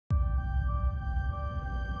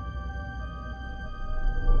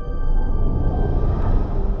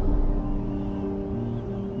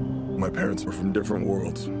parents were from different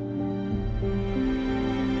worlds.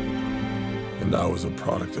 And I was a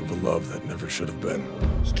product of a love that never should have been.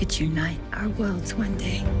 He could unite our worlds one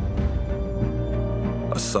day.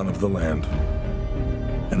 A son of the land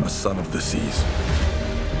and a son of the seas.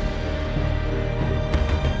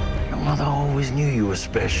 Your mother always knew you were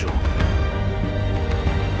special.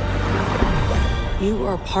 You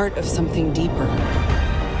are part of something deeper.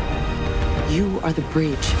 You are the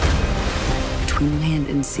bridge between land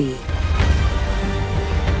and sea.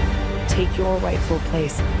 Take your rightful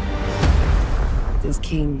place as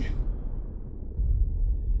king.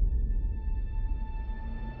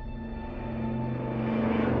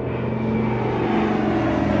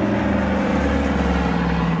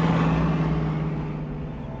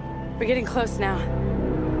 We're getting close now.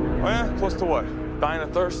 Oh yeah? Close to what? Dying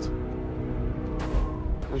of thirst?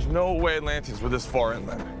 There's no way Atlanteans were this far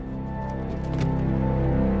inland.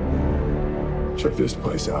 Check this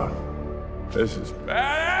place out. This is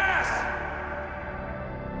Badass!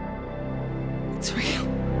 It's real.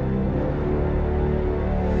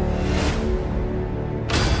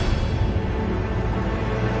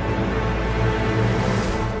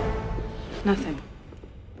 Nothing.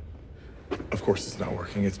 Of course it's not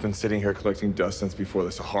working. It's been sitting here collecting dust since before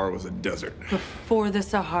the Sahara was a desert. Before the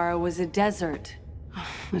Sahara was a desert.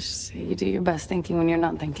 Let's just say you do your best thinking when you're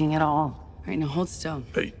not thinking at all. All right, now hold still.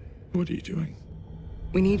 Hey, what are you doing?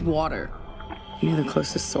 We need water. Near the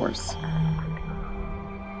closest source.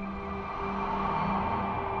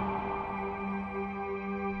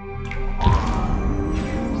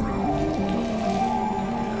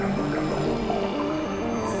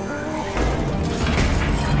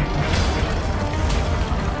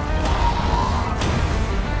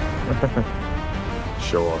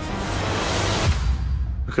 Show off.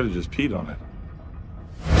 I could have just peed on it.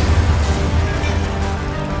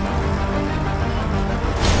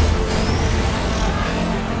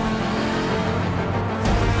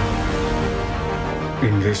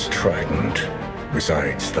 In this trident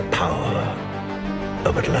resides the power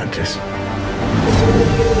of Atlantis.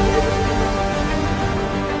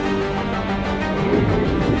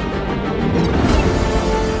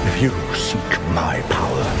 If you seek my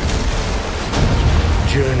power,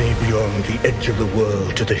 journey beyond the edge of the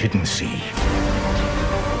world to the hidden sea.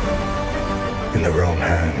 In the wrong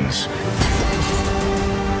hands,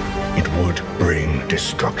 it would bring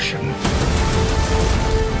destruction.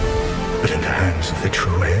 But in the hands of the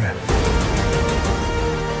true heir,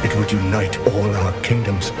 it would unite all our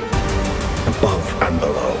kingdoms, above and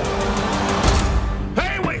below.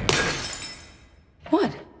 Hey, wait!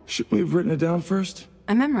 What? Shouldn't we have written it down first?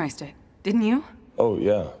 I memorized it. Didn't you? Oh,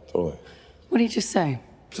 yeah, totally. What did you just say?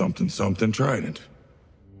 Something, something, trident.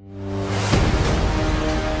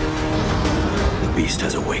 The beast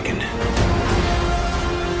has awakened.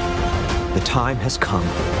 The time has come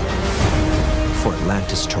for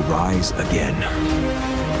Atlantis to rise again.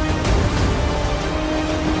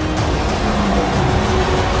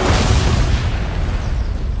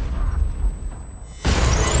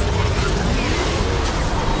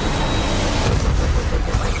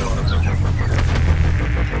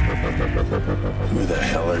 Who the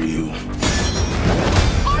hell are you?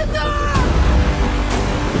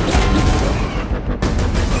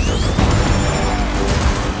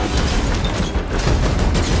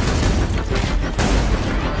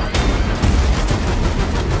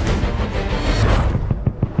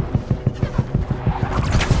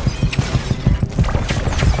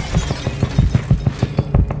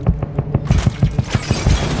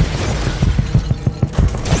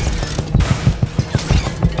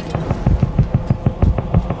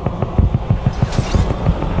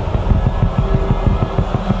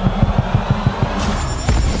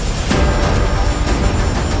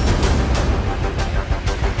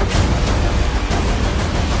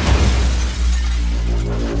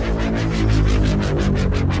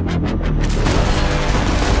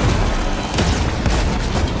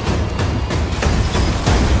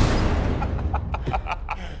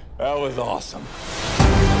 That was awesome.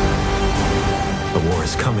 The war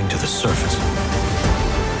is coming to the surface.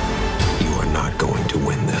 You are not going to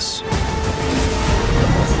win this.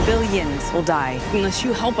 Billions will die. Unless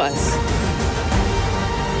you help us.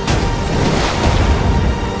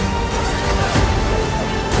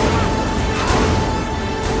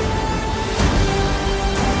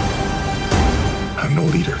 I'm no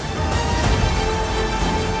leader.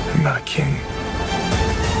 I'm not a king.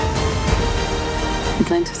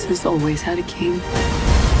 Atlantis has always had a king.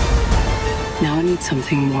 Now I need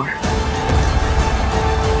something more.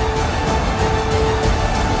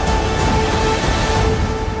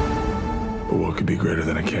 But what could be greater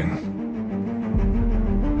than a king?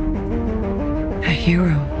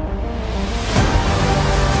 hero.